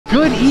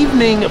Good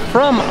evening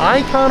from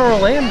Icon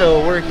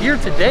Orlando. We're here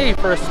today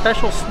for a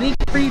special sneak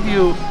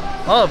preview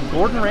of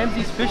Gordon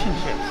Ramsay's Fish and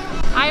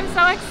Chips. I'm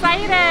so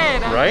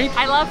excited! Right?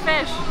 I love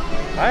fish.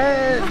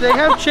 They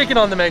have chicken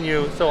on the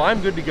menu, so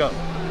I'm good to go.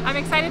 I'm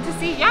excited to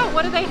see,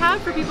 what do they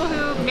have for people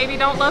who maybe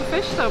don't love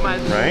fish so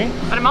much. Right?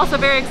 But I'm also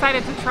very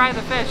excited to try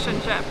the fish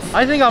and chips.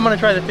 I think I'm gonna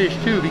try the fish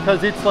too,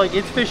 because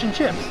it's fish and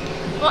chips.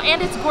 Well,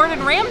 and it's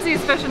Gordon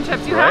Ramsay's Fish and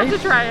Chips. You have to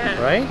try it.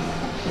 Right?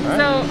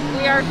 So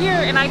we are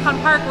here in Icon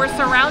Park. We're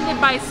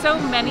surrounded by so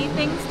many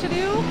things to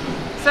do.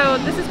 So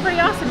this is pretty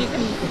awesome. You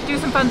can do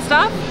some fun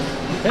stuff,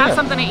 have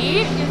something to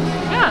eat.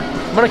 Yeah.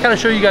 I'm gonna kind of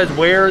show you guys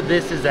where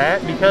this is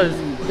at because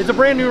it's a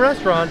brand new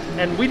restaurant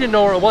and we didn't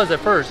know where it was at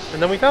first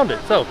and then we found it.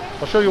 So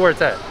I'll show you where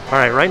it's at. All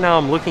right, right now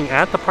I'm looking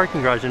at the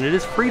parking garage and it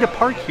is free to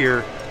park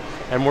here.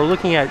 And we're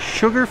looking at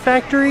Sugar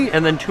Factory,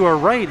 and then to our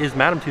right is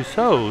Madame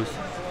Tussauds.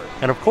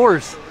 And of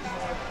course,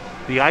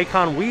 the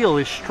Icon wheel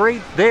is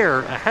straight there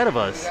ahead of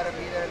us.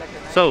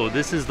 So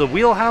this is the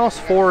wheelhouse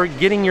for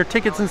getting your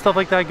tickets and stuff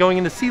like that, going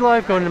into Sea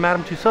Life, going to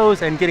Madame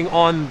Tussauds, and getting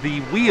on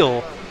the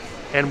wheel.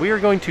 And we are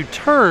going to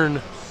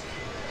turn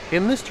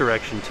in this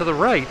direction to the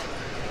right.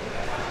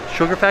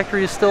 Sugar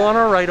Factory is still on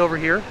our right over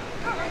here.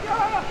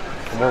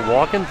 And we're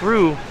walking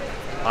through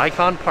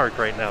Icon Park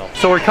right now.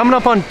 So we're coming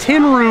up on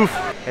Tin Roof,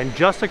 and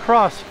just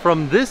across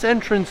from this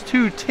entrance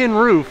to Tin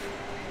Roof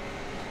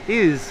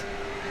is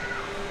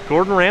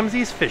Gordon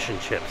Ramsay's Fish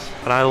and Chips.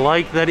 And I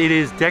like that it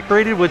is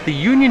decorated with the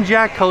Union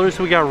Jack colors,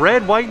 so we got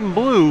red, white, and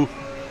blue.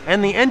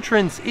 And the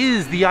entrance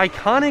is the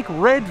iconic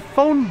red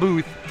phone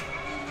booth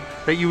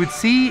that you would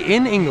see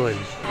in England.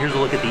 Here's a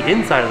look at the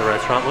inside of the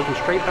restaurant, looking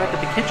straight back at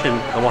the kitchen.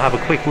 And we'll have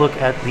a quick look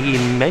at the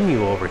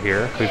menu over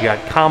here. We've got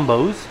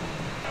combos,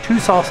 2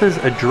 sauces,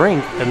 a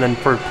drink, and then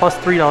for plus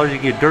 $3 you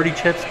get dirty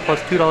chips, plus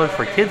 $2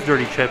 for kids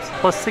dirty chips,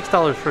 plus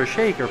 $6 for a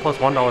shake, or plus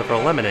 $1 for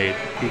a lemonade.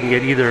 You can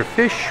get either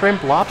fish,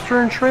 shrimp, lobster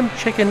and shrimp,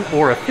 chicken,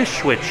 or a fish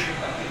switch.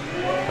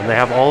 And they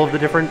have all of the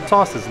different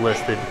sauces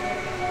listed.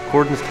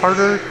 Gordon's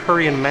tartar,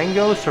 curry and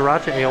mango,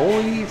 sriracha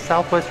aioli,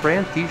 Southwest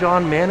ranch,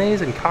 Dijon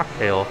mayonnaise, and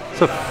cocktail.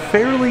 It's a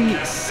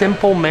fairly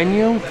simple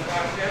menu,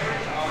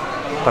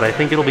 but I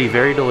think it'll be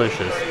very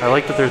delicious. I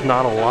like that there's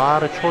not a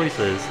lot of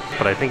choices,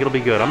 but I think it'll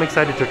be good. I'm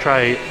excited to try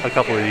a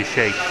couple of these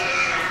shakes.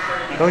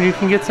 Oh, and you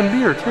can get some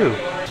beer too.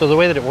 So the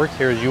way that it works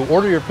here is you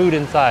order your food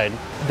inside.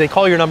 They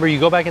call your number, you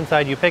go back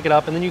inside, you pick it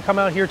up, and then you come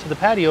out here to the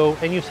patio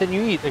and you sit and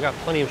you eat. They got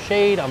plenty of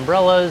shade,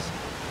 umbrellas,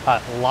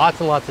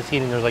 lots and lots of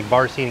seating. There's like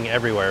bar seating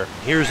everywhere.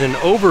 Here's an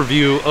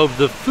overview of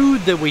the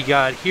food that we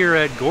got here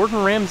at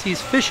Gordon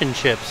Ramsay's Fish and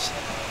Chips.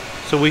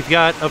 So we've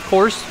got, of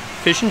course,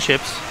 fish and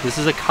chips. This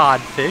is a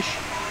codfish.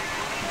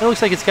 It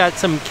looks like it's got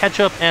some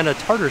ketchup and a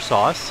tartar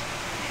sauce.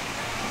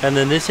 And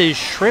then this is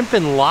shrimp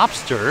and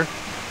lobster.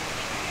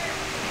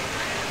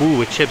 Ooh,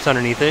 with chips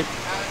underneath it.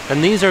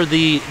 And these are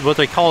what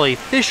they call a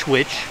fish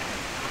witch,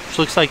 which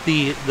looks like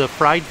the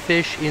fried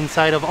fish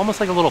inside of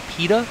almost like a little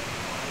pita.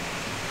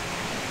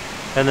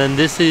 And then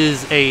this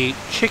is a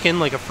chicken,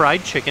 like a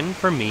fried chicken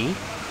for me.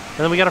 And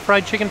then we got a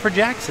fried chicken for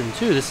Jackson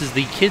too. This is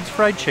the kids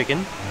fried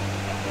chicken.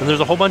 And there's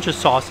a whole bunch of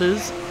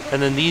sauces.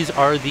 And then these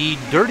are the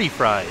dirty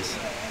fries.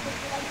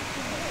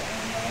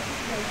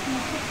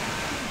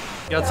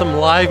 Got some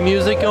live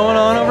music going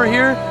on over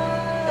here.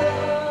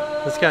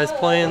 This guy's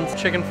playing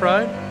chicken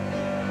fried.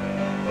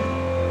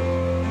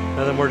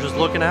 And then we're just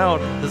looking out.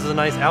 This is a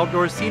nice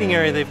outdoor seating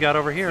area they've got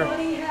over here.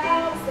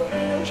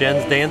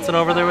 Jen's dancing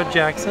over there with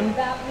Jackson.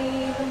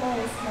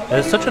 And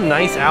it's such a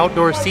nice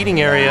outdoor seating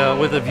area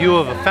with a view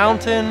of a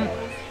fountain.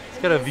 It's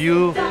got a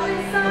view of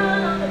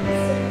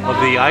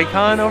the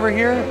Icon over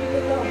here.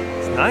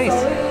 It's nice.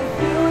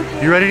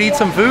 You ready to eat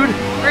some food?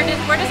 We're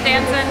just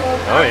dancing.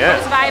 Oh yeah.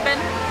 We're just vibing.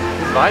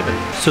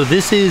 So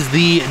this is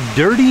the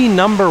Dirty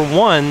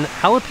 #1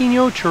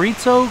 jalapeno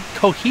chorizo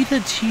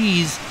cojita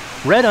cheese,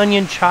 red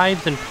onion,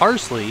 chives, and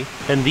parsley.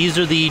 And these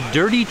are the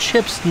Dirty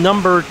Chips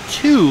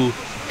 #2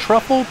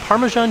 truffle,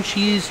 parmesan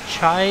cheese,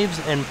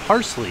 chives, and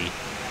parsley.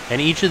 And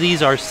each of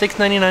these are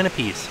 $6.99 a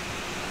piece.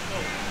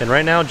 And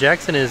right now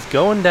Jackson is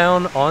going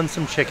down on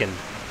some chicken.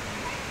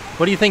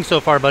 What do you think so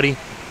far, buddy? You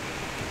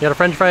got a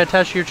french fry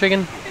attached to your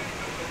chicken?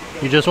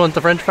 You just want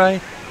the french fry?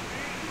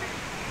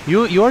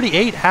 You already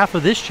ate half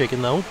of this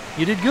chicken though.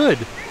 You did good.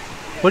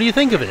 What do you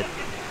think of it?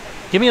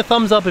 Give me a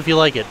thumbs up if you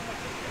like it.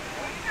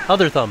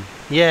 Other thumb.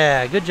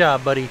 Yeah, good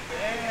job, buddy.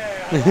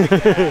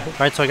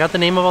 Alright, so I got the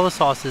name of all the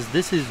sauces.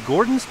 This is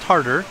Gordon's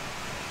tartar.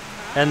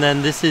 And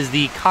then this is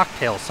the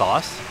cocktail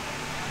sauce.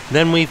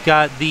 Then we've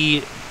got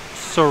the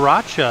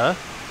sriracha.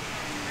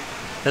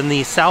 Then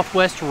the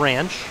Southwest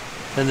ranch.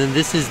 And then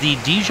this is the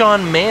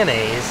Dijon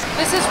mayonnaise.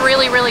 This is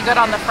really, really good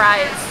on the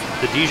fries.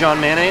 The Dijon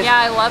mayonnaise? Yeah,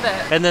 I love it.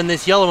 And then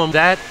this yellow one,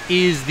 that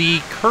is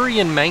the curry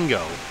and mango.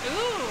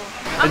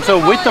 Ooh. And so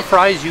with the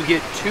fries, you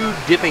get 2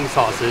 dipping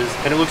sauces,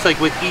 and it looks like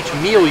with each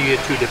meal, you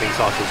get 2 dipping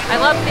sauces. I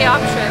love the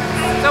options.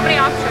 So many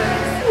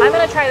options. I'm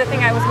gonna try the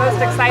thing I was most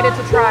excited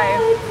to try.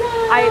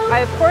 I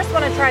of course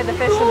want to try the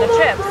fish and the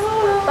chips,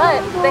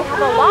 but they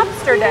have a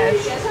lobster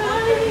dish.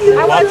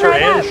 I want to try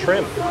that. Lobster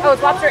and shrimp. Oh,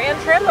 it's lobster and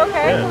shrimp?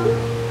 Okay.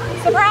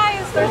 Yeah.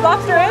 Surprise! There's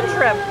lobster and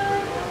shrimp.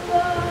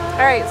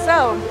 All right,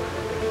 so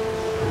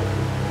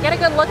get a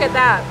good look at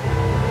that.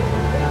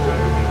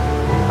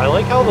 I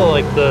like how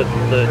the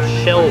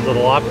shells of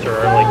the lobster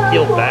are like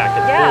peeled back.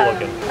 It's cool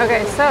looking.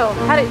 Okay, so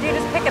do you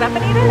just pick it up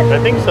and eat it?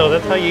 I think so.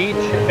 That's how you eat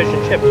fish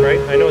and chips, right?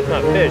 I know it's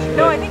not fish.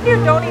 No, I think you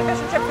don't eat fish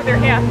and chips with your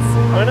hands.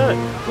 Why not?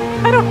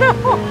 I don't know.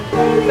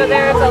 So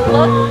there's a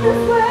look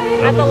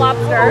at the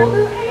lobster.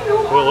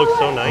 Oh, it looks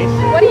so nice.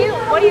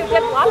 What do you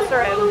dip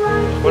lobster in?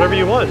 Whatever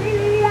you want.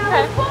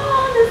 Okay.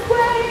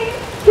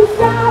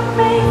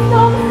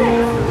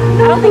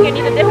 I don't think you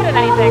need to dip it in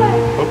anything.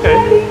 Okay.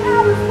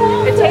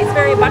 It tastes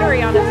very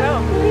buttery on its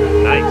own.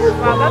 Nice.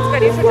 Wow, that's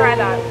good. You should try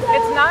that.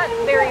 It's not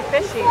very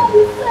fishy.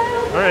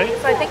 All right.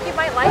 So I think you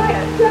might like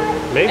it.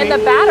 Maybe. And the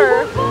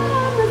batter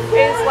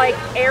is like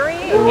airy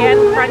and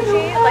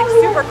crunchy, like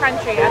super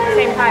crunchy at the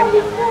same time.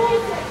 Did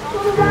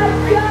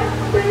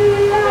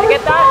you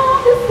get that?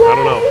 I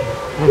don't know.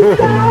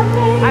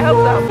 I hope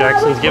so.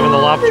 Jackson's giving the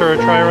lobster a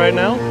try right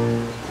now.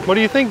 What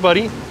do you think,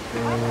 buddy?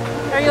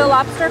 Are you a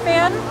lobster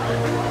fan?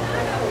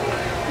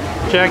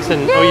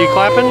 Jackson, oh, you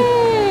clapping?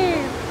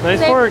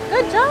 Nice work.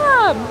 Good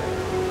job.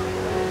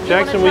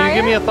 Jackson, will you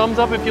give me a thumbs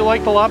up if you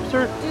like the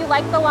lobster? Do you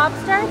like the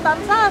lobster?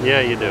 Thumbs up.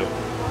 Yeah, you do.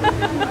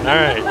 All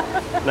right,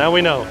 now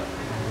we know.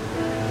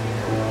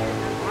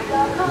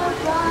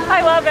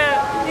 I love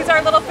it. He's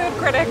our little food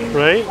critic.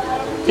 Right?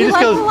 He just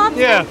goes, the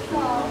lobster? Yeah.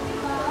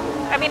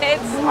 I mean,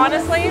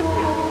 honestly,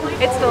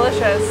 it's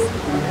delicious.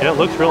 Yeah, it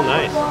looks real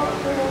nice.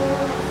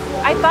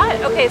 I thought,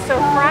 okay, so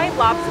fried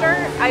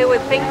lobster, I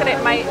would think that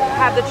it might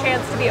have the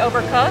chance to be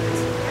overcooked.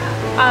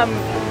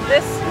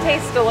 This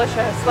tastes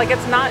delicious. Like,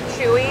 it's not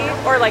chewy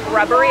or like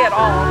rubbery at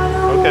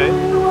all. Okay.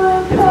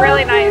 It's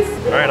really nice.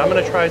 All right, I'm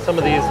gonna try some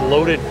of these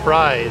loaded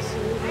fries,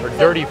 or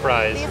dirty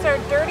fries. These are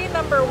dirty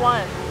number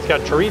 1. It's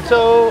got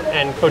chorizo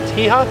and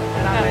cotija.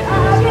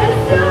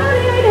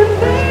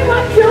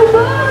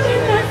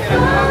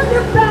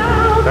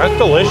 That's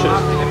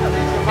delicious.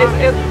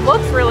 It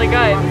looks really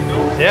good.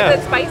 Yeah. Is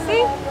it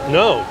spicy?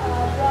 No.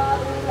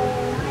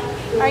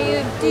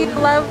 Do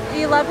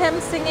you love him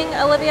singing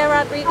Olivia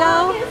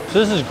Rodrigo? So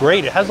this is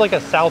great. It has like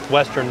a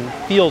southwestern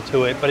feel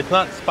to it, but it's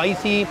not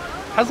spicy. It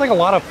has like a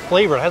lot of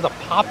flavor. It has a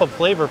pop of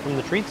flavor from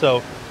the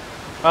chorizo.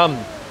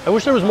 I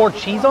wish there was more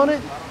cheese on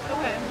it.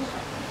 Okay.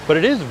 But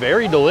it is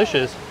very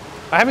delicious.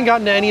 I haven't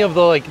gotten to any of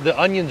the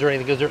onions or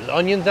anything, because there's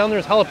onions down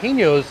there, there's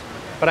jalapenos,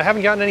 but I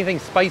haven't gotten anything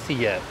spicy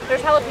yet.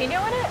 There's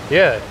jalapeno in it?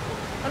 Yeah.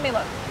 Let me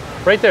look.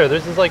 Right there,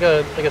 this is like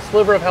a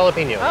sliver of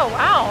jalapeno. Oh,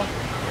 wow.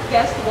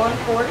 Guest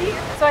 140.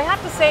 So I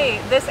have to say,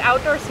 this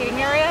outdoor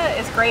seating area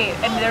is great,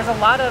 and there's a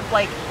lot of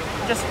like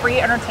just free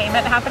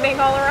entertainment happening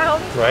all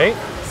around. Right?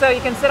 So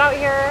you can sit out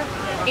here,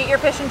 eat your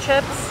fish and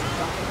chips,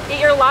 eat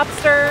your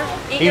lobster,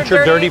 eat your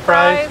dirty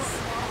fries,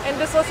 and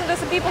just listen to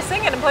some people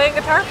singing and playing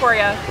guitar for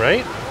you.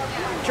 Right?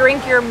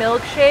 Drink your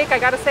milkshake. I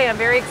gotta say, I'm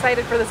very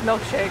excited for this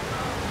milkshake.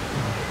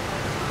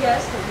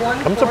 Guest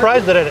 140. I'm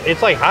surprised that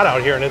it's like hot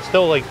out here and it's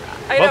still like,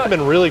 must have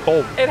been really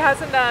cold. It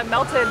hasn't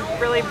melted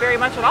really very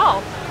much at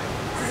all.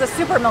 This is a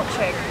super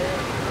milkshake.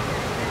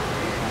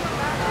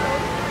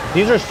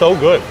 These are so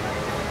good.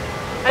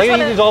 I can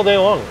eat these all day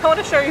long. I want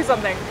to show you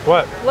something.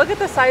 What? Look at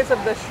the size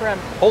of this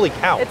shrimp. Holy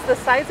cow. It's the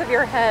size of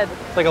your head.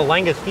 It's like a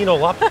Langostino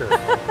lobster.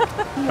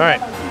 All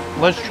right,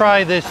 let's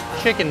try this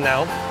chicken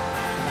now.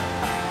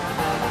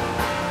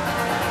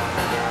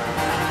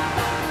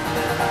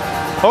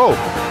 Oh,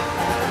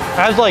 it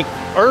has like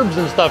herbs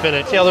and stuff in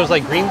it. See how there's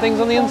like green things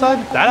on the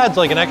inside? That adds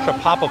like an extra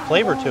pop of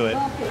flavor to it.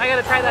 I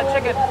gotta try that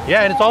chicken.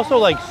 Yeah, and it's also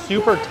like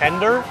super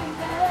tender.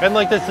 And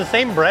like it's the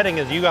same breading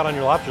as you got on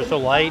your lobster, so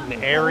light and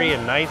airy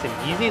and nice and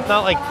easy. It's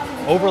not like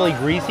overly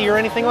greasy or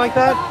anything like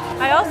that.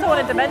 I also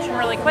wanted to mention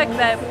really quick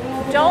that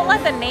don't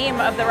let the name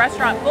of the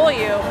restaurant fool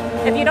you.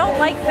 If you don't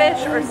like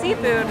fish or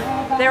seafood,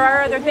 there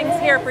are other things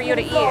here for you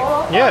to eat.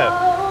 Yeah.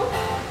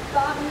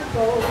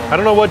 I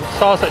don't know what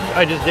sauce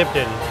I just dipped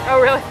in. Oh,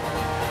 really?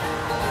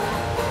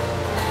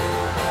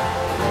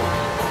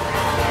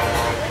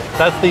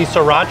 That's the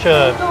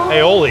sriracha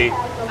aioli.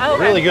 Oh,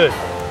 okay. Really good.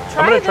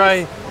 I'm gonna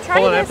try.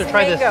 Hold on, I have to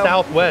try this mango.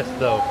 Southwest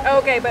though.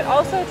 Okay, but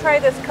also try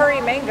this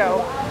curry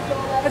mango,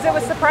 because it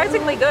was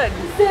surprisingly good.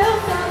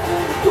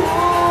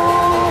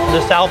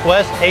 The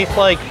Southwest tastes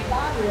like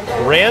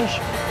ranch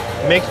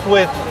mixed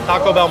with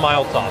Taco Bell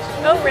mild sauce.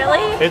 Oh, really?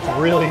 It's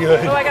really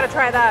good. Oh, I gotta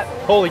try that.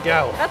 Holy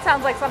cow. That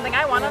sounds like something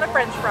I want on a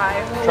French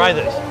fry. Try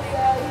this.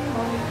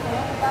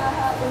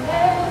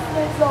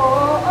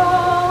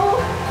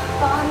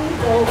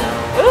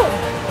 Ooh,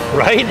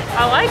 Right?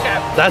 I like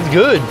it. That's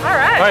good. All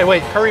right. All right,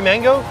 wait, curry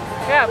mango?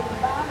 Yeah.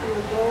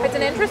 It's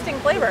an interesting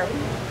flavor.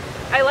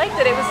 I liked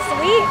it. It was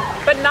sweet,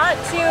 but not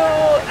too,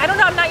 I don't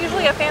know, I'm not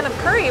usually a fan of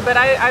curry, but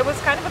I was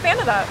kind of a fan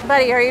of that.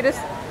 Buddy, are you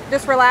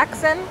just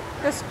relaxing?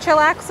 Just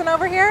chillaxing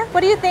over here? What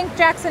do you think,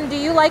 Jackson? Do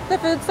you like the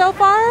food so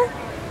far?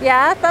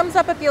 Yeah? Thumbs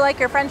up if you like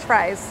your French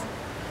fries.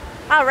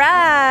 All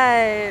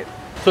right.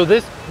 So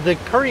the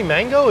curry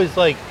mango is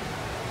like...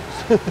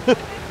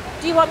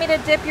 Do you want me to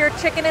dip your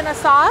chicken in a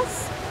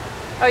sauce?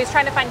 Oh, he's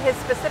trying to find his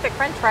specific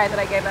French fry that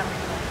I gave him.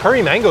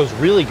 curry mango is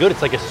really good.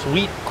 It's like a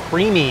sweet,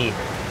 creamy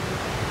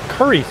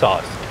curry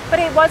sauce. But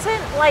it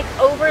wasn't like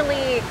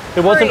overly curry.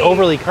 It wasn't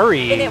overly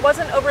curry. And it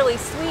wasn't overly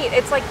sweet.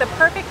 It's like the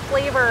perfect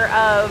flavor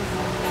of...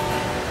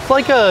 It's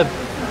like a...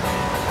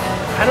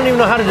 I don't even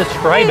know how to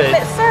describe it.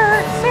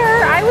 Sir,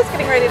 I was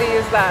getting ready to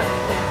use that.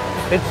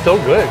 It's so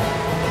good.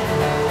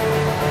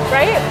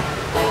 Right?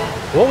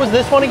 What was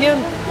this one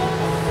again?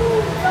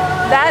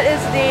 That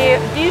is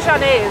the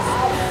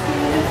Dijonnaise.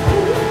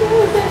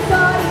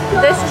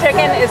 This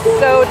chicken is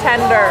so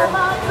tender.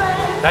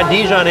 That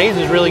Dijonnaise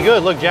is really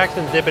good. Look,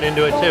 Jackson's dipping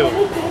into it too.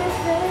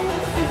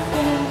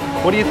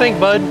 What do you think,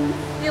 bud?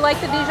 You like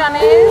the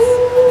Dijonnaise?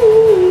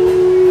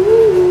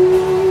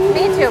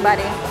 Me too,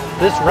 buddy.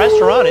 This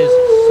restaurant is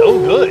so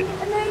good.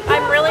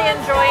 I'm really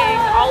enjoying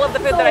all of the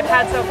food that I've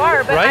had so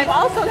far, but right? I'm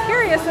also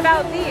curious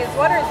about these.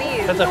 What are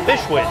these? That's a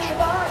fish witch.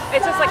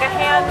 It's just like a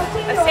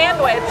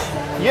sandwich.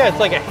 Yeah, it's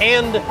like a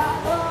hand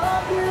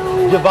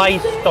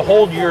device to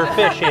hold your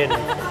fish in.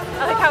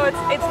 I like how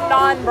it's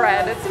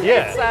non-bread.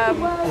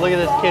 Look at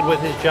this kid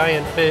with his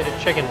giant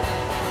chicken.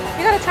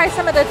 You gotta try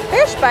some of this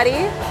fish,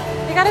 buddy.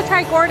 You gotta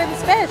try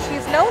Gordon's fish.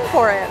 He's known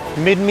for it.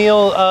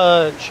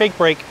 Mid-meal shake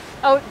break.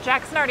 Oh,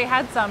 Jackson already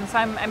had some, so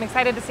I'm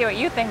excited to see what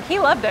you think. He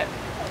loved it.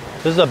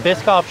 This is a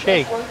Biscoff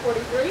shake.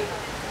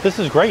 $1.43. This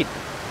is great.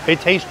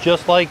 It tastes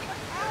just like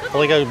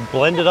a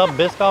blended up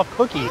Biscoff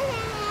cookie.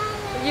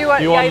 You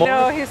want more? I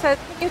know. He said,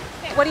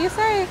 what do you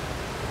say?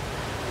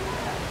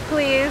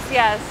 Please,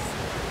 yes.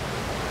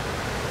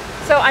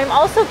 So I'm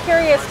also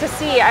curious to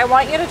see, I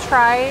want you to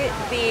try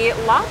the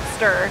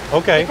lobster.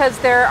 Okay. Because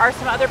there are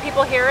some other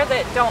people here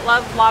that don't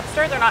love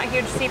lobster. They're not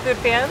huge seafood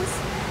fans.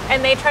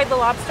 And they tried the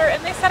lobster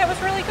and they said it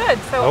was really good.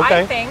 So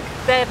I think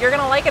that you're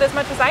gonna like it as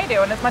much as I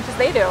do and as much as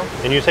they do.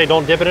 And you say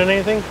don't dip it in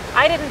anything?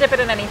 I didn't dip it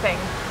in anything.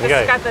 This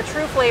has got the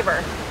true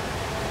flavor.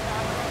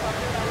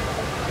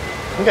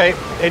 Okay,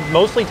 it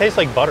mostly tastes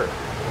like butter.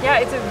 Yeah,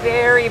 it's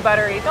very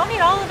buttery. Don't eat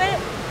all of it.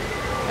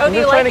 Oh, I'm do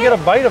you just like trying to get a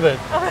bite of it.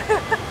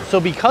 So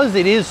because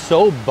it is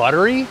so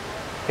buttery,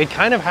 it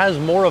kind of has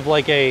more of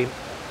like a,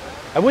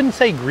 I wouldn't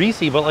say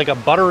greasy, but like a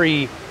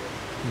buttery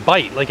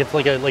bite. Like it's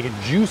like a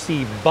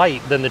juicy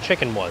bite than the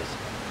chicken was.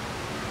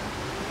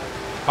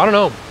 I don't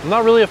know. I'm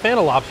not really a fan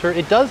of lobster.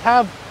 It does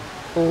have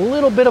a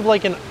little bit of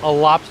like a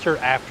lobster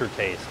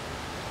aftertaste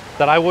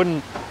that I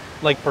wouldn't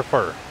like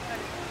prefer.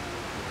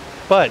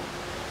 But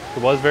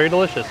it was very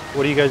delicious.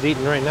 What are you guys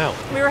eating right now?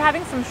 We were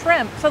having some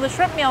shrimp. So the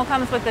shrimp meal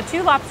comes with the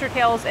 2 lobster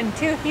tails and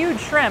 2 huge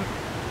shrimp.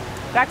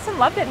 Jackson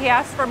loved it. He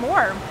asked for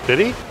more. Did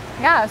he?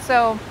 Yeah,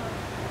 so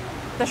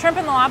the shrimp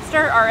and the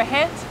lobster are a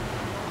hit.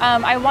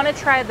 I want to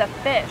try the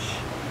fish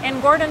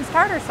and Gordon's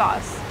tartar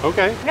sauce.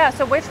 Okay. Yeah,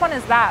 so which one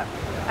is that?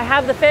 I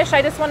have the fish.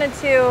 I just wanted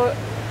to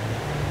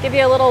give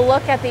you a little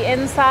look at the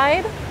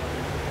inside.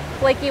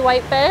 Flaky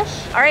white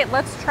fish. All right,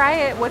 let's try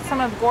it with some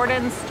of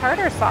Gordon's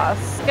tartar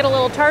sauce. Get a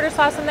little tartar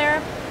sauce in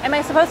there. Am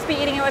I supposed to be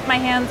eating it with my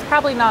hands?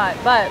 Probably not,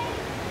 but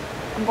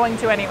I'm going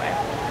to anyway.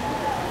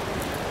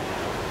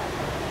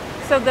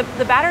 So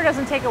the batter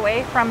doesn't take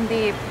away from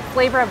the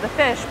flavor of the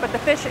fish, but the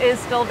fish is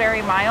still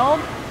very mild.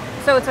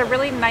 So it's a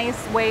really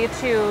nice way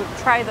to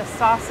try the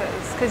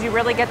sauces because you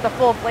really get the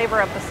full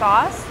flavor of the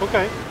sauce.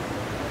 Okay.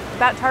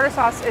 That tartar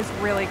sauce is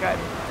really good.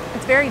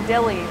 It's very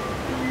dilly.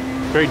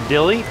 Very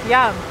dilly?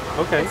 Yeah.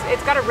 Okay.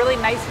 It's got a really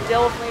nice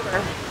dill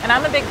flavor. And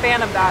I'm a big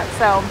fan of that,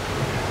 so.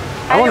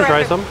 I want to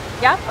try some.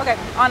 Yeah? Okay.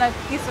 On a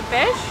piece of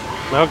fish?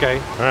 Okay.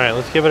 All right,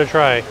 let's give it a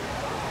try.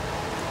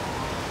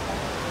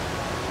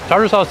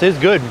 Tartar sauce is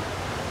good.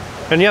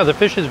 And yeah, the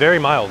fish is very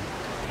mild.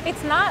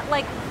 It's not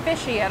like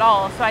fishy at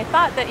all, so I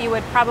thought that you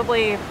would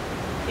probably,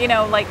 you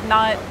know, like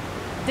not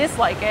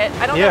dislike it.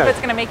 I don't know if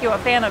it's gonna make you a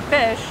fan of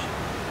fish.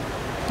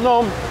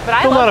 No, but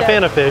still not a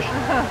fan of fish.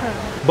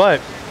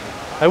 But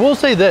I will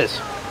say this,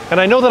 and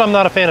I know that I'm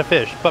not a fan of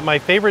fish, but my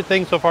favorite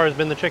thing so far has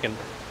been the chicken.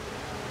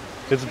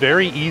 It's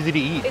very easy to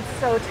eat. It's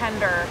so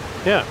tender.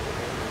 Yeah.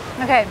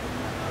 Okay,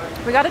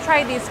 we gotta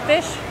try these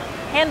fish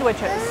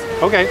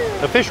handwiches. Okay,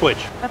 a fish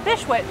witch. A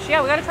fish witch,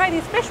 yeah, we gotta try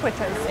these fish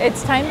witches.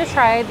 It's time to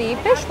try the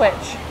fish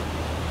witch.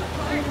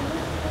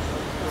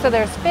 So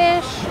there's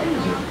fish,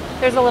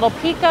 there's a little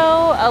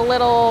pico, a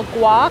little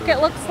guac it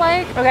looks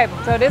like. Okay,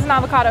 so it is an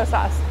avocado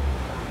sauce.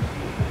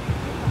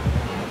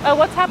 Oh,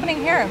 what's happening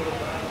here?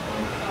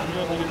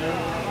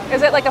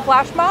 Is it like a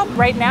flash mob?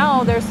 Right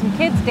now, there's some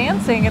kids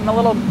dancing in the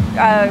little,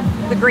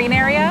 the green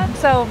area.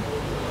 So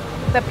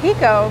the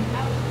pico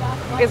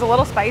is a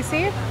little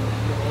spicy.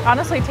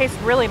 Honestly, it tastes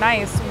really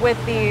nice with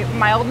the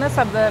mildness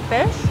of the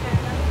fish.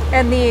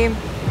 And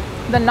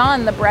the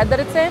naan, the bread that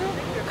it's in,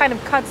 kind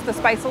of cuts the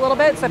spice a little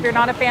bit. So if you're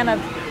not a fan of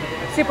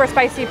super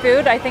spicy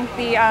food, I think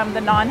the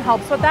naan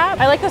helps with that.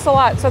 I like this a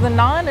lot. So the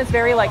naan is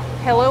very like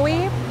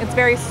pillowy. It's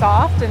very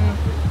soft, and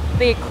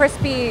the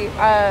crispy,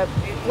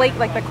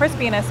 like the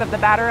crispiness of the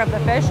batter of the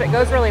fish, it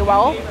goes really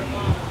well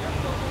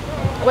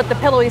with the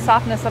pillowy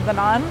softness of the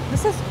naan.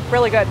 This is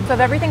really good. So of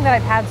everything that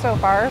I've had so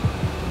far,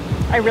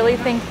 I really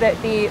think that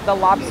the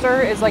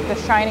lobster is like the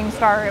shining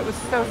star. It was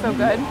so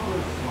good.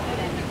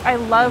 I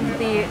love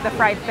the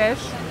fried fish.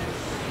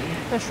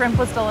 The shrimp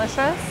was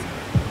delicious.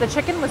 The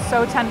chicken was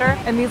so tender,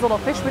 and these little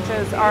fish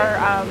switches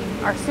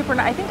are super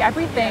nice. I think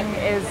everything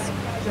is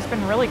just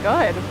been really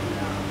good.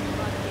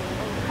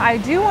 I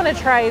do want to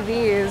try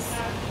these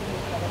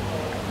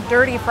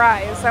dirty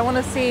fries. I want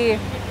to see,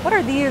 what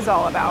are these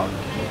all about?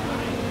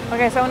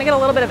 Okay, so I want to get a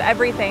little bit of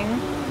everything.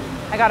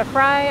 I got a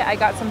fry, I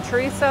got some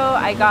chorizo,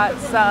 I got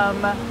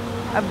some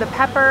of the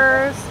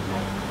peppers,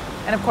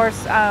 and of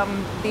course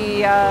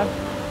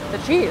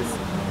the cheese.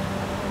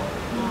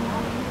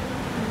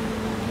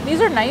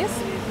 These are nice,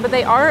 but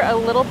they are a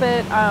little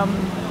bit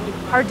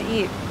hard to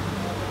eat.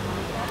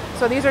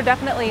 So these are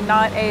definitely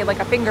not like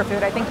a finger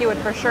food. I think you would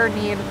for sure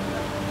need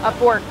a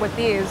fork with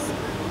these.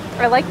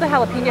 I like the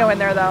jalapeno in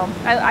there though.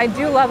 I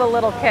do love a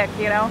little kick,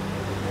 you know?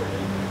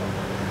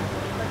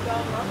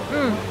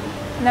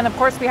 And then of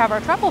course we have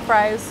our truffle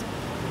fries.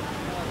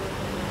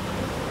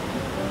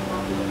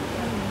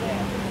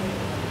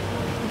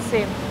 Let's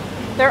see.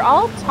 They're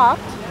all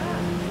topped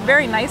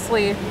very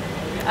nicely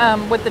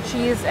with the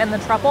cheese and the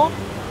truffle.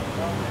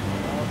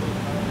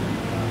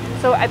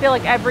 So I feel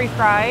like every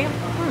fry,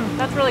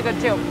 that's really good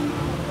too.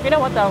 You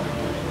know what though?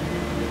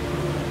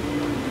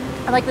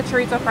 I like the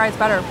chorizo fries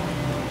better.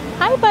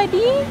 Hi,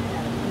 buddy.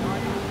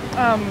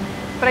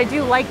 But I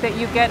do like that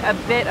you get a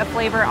bit of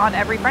flavor on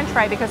every French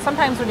fry, because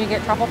sometimes when you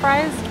get truffle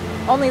fries,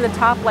 only the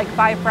top like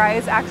 5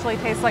 fries actually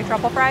taste like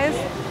truffle fries.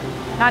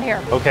 Not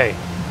here. Okay,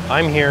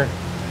 I'm here,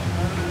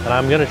 and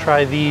I'm gonna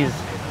try these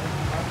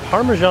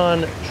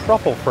Parmesan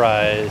truffle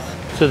fries.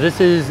 So this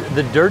is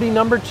the dirty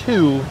number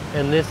 2,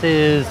 and this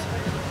is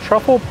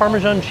truffle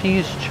Parmesan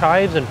cheese,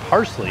 chives, and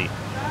parsley.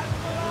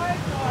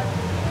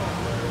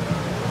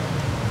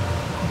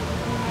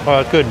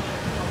 Oh, that's good.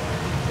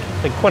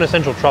 Like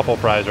quintessential truffle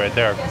fries right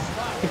there.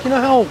 Like, you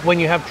know how when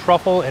you have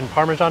truffle and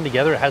Parmesan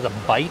together, it has a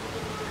bite?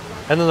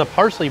 And then the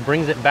parsley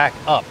brings it back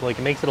up, like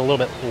it makes it a little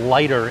bit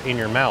lighter in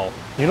your mouth.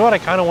 You know what I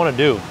kind of want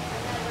to do?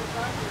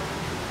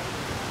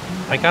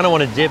 I kind of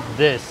want to dip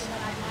this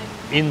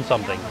in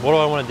something. What do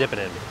I want to dip it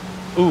in?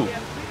 Ooh,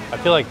 I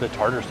feel like the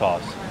tartar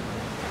sauce.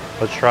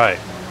 Let's try it.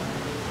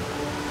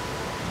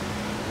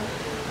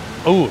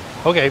 Ooh,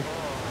 okay.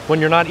 When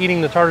you're not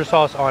eating the tartar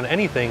sauce on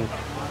anything,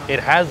 it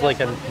has like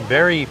a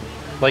very,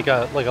 like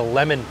a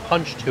lemon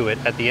punch to it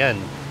at the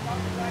end.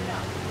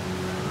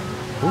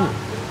 Ooh.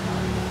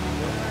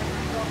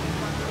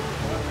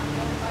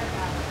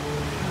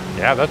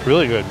 Yeah, that's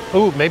really good.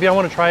 Ooh, maybe I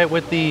want to try it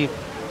with the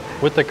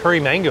curry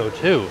mango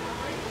too.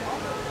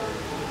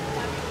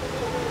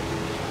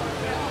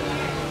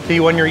 See,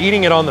 when you're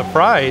eating it on the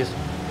fries,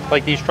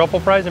 like these truffle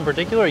fries in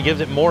particular, it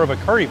gives it more of a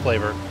curry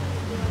flavor.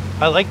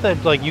 I like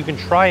that, like you can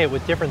try it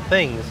with different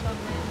things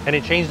and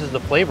it changes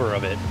the flavor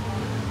of it.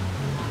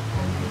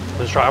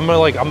 Let's try. I feel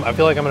like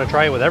I'm gonna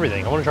try it with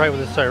everything. I want to try it with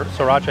this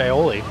sriracha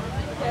aioli.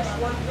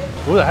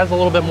 Ooh, that has a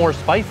little bit more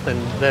spice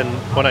than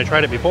when I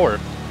tried it before.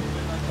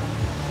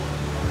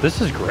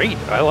 This is great.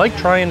 I like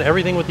trying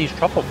everything with these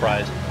truffle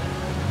fries.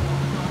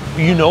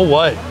 You know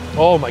what?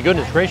 Oh my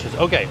goodness gracious.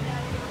 Okay,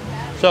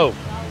 so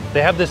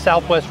they have this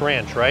Southwest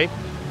Ranch, right?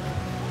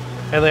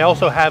 And they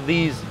also have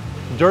these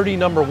dirty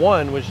number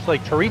 1, which is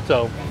like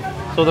chorizo.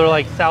 So they're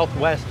like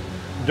Southwest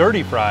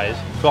dirty fries.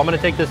 So I'm gonna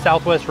take this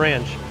Southwest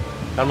Ranch.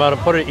 I'm gonna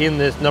put it in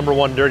this number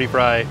 1 dirty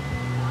fry.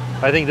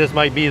 I think this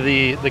might be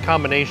the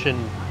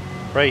combination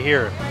right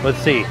here. Let's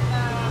see.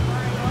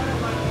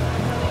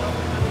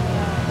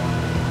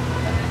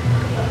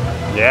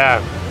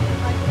 Yeah.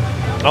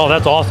 Oh,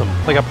 that's awesome.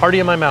 Like a party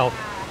in my mouth.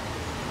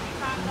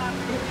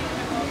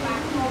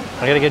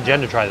 I gotta get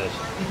Jen to try this.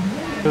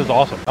 It was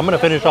awesome. I'm gonna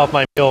finish off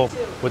my meal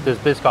with this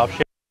Biscoff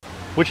shake,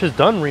 which has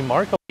done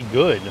remarkably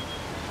good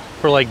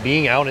for like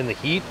being out in the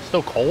heat. It's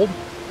so cold.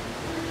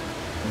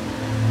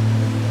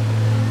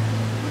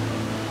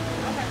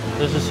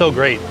 This is so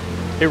great.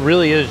 It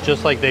really is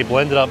just like they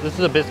blended up. This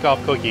is a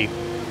Biscoff cookie.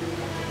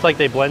 It's like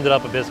they blended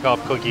up a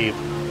Biscoff cookie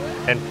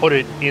and put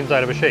it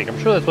inside of a shake. I'm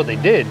sure that's what they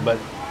did, but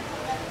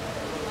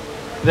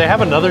they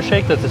have another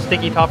shake that's a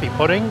sticky toffee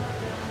pudding.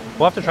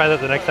 We'll have to try that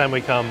the next time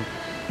we come,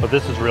 but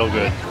this is real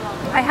good.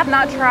 I have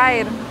not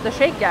tried the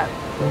shake yet.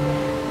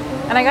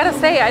 And I gotta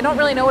say, I don't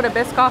really know what a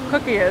Biscoff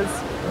cookie is.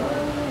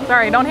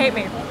 Sorry, don't hate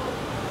me.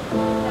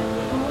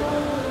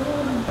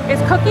 Is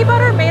cookie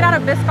butter made out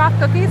of Biscoff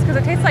cookies? Because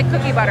it tastes like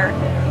cookie butter.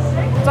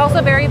 It's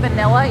also very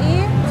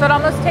vanilla-y, so it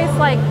almost tastes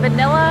like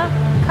vanilla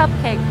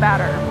cupcake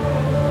batter.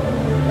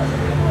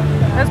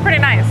 That's pretty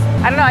nice.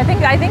 I don't know, I think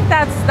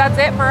that's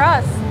it for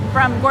us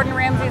from Gordon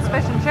Ramsay's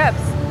Fish and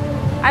Chips.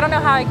 I don't know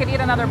how I could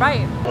eat another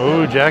bite.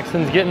 Oh,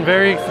 Jackson's getting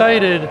very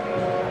excited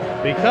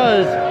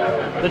because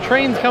the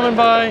train's coming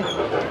by.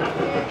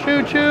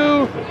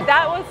 Choo-choo.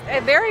 That was a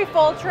very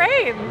full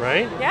train.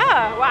 Right?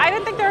 Yeah, well, I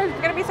didn't think there was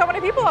gonna be so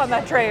many people on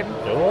that train.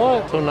 You know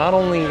what? So not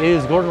only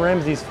is Gordon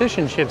Ramsay's Fish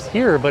and Chips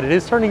here, but it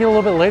is starting to get a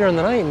little bit later in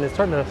the night and it's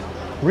starting to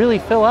really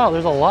fill out.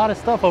 There's a lot of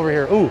stuff over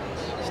here. Ooh,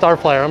 Star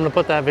Flyer. I'm gonna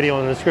put that video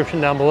in the description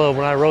down below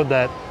when I rode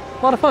that.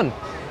 A lot of fun.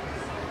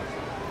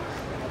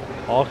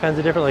 All kinds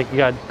of different, like you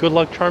got good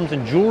luck charms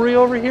and jewelry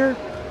over here.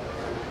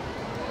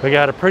 We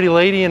got a pretty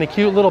lady and a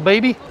cute little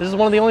baby. This is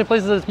one of the only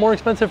places that's more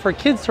expensive for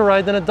kids to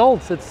ride than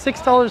adults. It's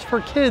 $6 for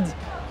kids,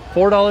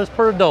 $4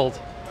 per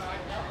adult.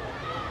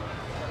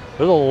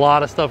 There's a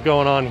lot of stuff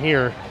going on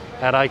here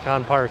at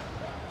Icon Park.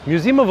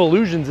 Museum of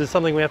Illusions is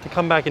something we have to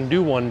come back and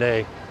do one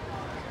day.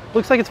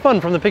 Looks like it's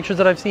fun from the pictures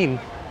that I've seen.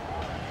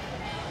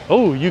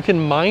 Oh, you can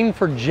mine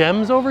for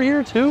gems over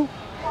here too?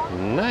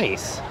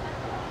 Nice.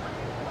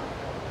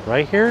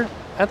 Right here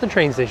at the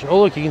train station. Oh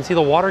look, you can see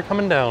the water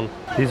coming down.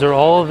 These are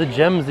all of the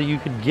gems that you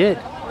could get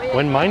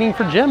when mining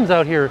for gems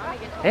out here,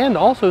 and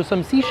also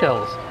some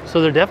seashells.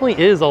 So there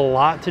definitely is a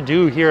lot to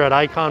do here at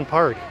Icon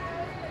Park.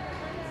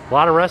 A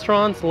lot of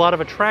restaurants, a lot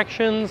of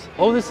attractions.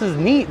 Oh, this is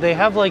neat. They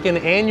have like an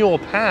annual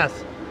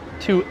pass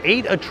to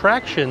 8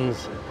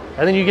 attractions,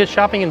 and then you get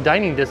shopping and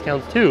dining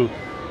discounts too.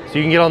 So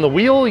you can get on the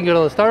wheel, you can get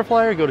on the Star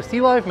Flyer, go to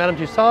Sea Life, Madame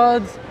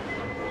Tussauds.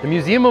 The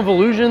Museum of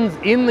Illusions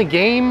in the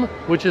game,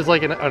 which is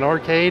like an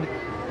arcade,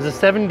 is a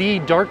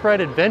 7D dark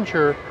ride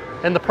adventure,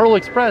 and the Pearl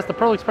Express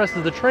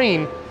is the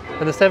train,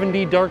 and the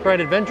 7D dark ride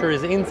adventure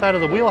is inside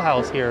of the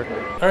wheelhouse here.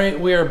 All right,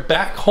 we are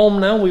back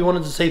home now. We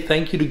wanted to say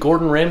thank you to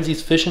Gordon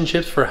Ramsay's Fish and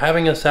Chips for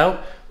having us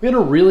out. We had a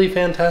really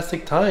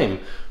fantastic time.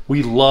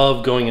 We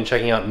love going and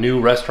checking out new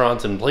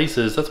restaurants and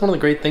places. That's one of the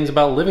great things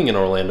about living in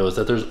Orlando, is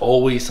that there's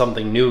always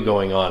something new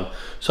going on.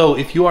 So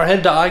if you are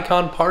headed to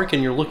Icon Park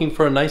and you're looking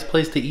for a nice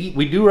place to eat,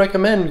 we do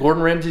recommend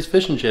Gordon Ramsay's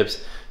Fish and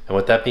Chips. And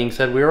with that being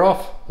said, we are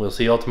off. We'll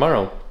see you all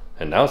tomorrow.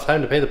 And now it's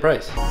time to pay the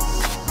price.